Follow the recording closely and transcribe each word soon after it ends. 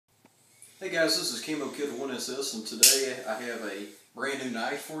Hey guys, this is Chemo Kid 1SS, and today I have a brand new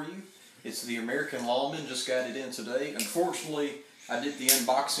knife for you. It's the American Lawman. Just got it in today. Unfortunately, I did the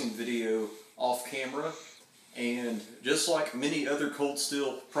unboxing video off camera, and just like many other cold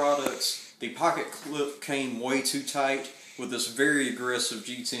steel products, the pocket clip came way too tight with this very aggressive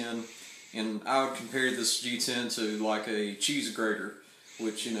G10, and I would compare this G10 to like a cheese grater,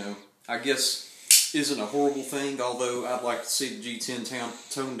 which, you know, I guess isn't a horrible thing, although I'd like to see the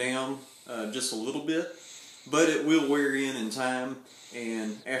G10 toned down just a little bit, but it will wear in time,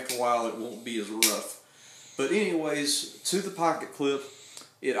 and after a while it won't be as rough. But anyways, to the pocket clip,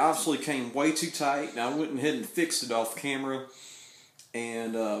 it obviously came way too tight, and I went ahead and fixed it off camera.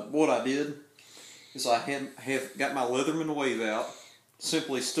 And what I did is I have got my Leatherman wave out,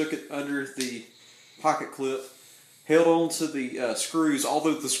 simply stuck it under the pocket clip, held on to the screws,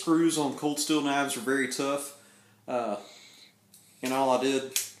 although the screws on cold steel knives are very tough, and all I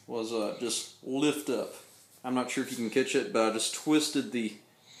did was just lift up. I'm not sure if you can catch it, but I just twisted the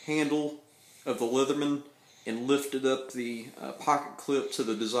handle of the Leatherman and lifted up the pocket clip to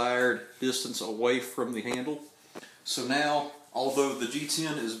the desired distance away from the handle. So now, although the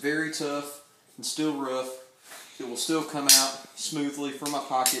G10 is very tough and still rough, it will still come out smoothly from my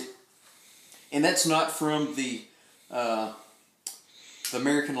pocket. And that's not from the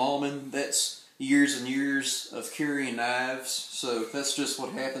American Lawman. That's years and years of carrying knives, so that's just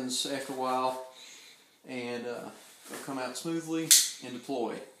what happens after a while, and they'll come out smoothly and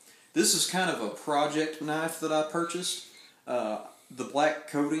deploy. This is kind of a project knife that I purchased. The black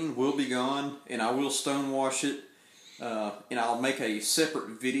coating will be gone, and I will stonewash it, and I'll make a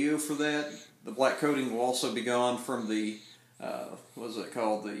separate video for that. The black coating will also be gone from the, what is it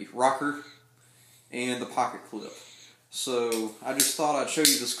called, the rocker and the pocket clip. So I just thought I'd show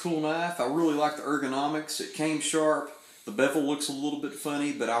you this cool knife. I really like the ergonomics. It came sharp. The bevel looks a little bit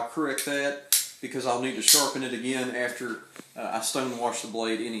funny, but I'll correct that because I'll need to sharpen it again after I stonewash the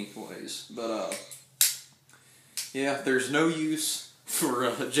blade anyways. But yeah, there's no use for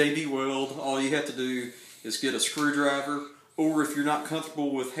JB Weld. All you have to do is get a screwdriver, or if you're not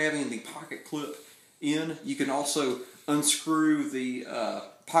comfortable with having the pocket clip in, you can also unscrew the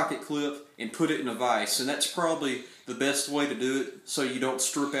pocket clip and put it in a vise, and that's probably the best way to do it so you don't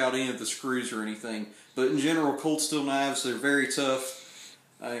strip out any of the screws or anything. But in general, cold steel knives, they're very tough,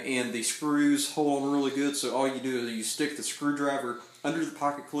 and the screws hold on really good, so all you do is you stick the screwdriver under the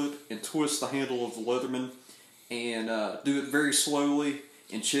pocket clip and twist the handle of the Leatherman, and do it very slowly,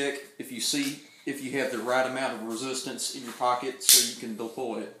 and check if you have the right amount of resistance in your pocket so you can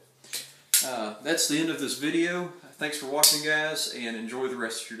deploy it. That's the end of this video. Thanks for watching, guys, and enjoy the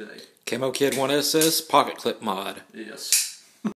rest of your day. Chemo Kid 1SS Pocket Clip Mod. Yes.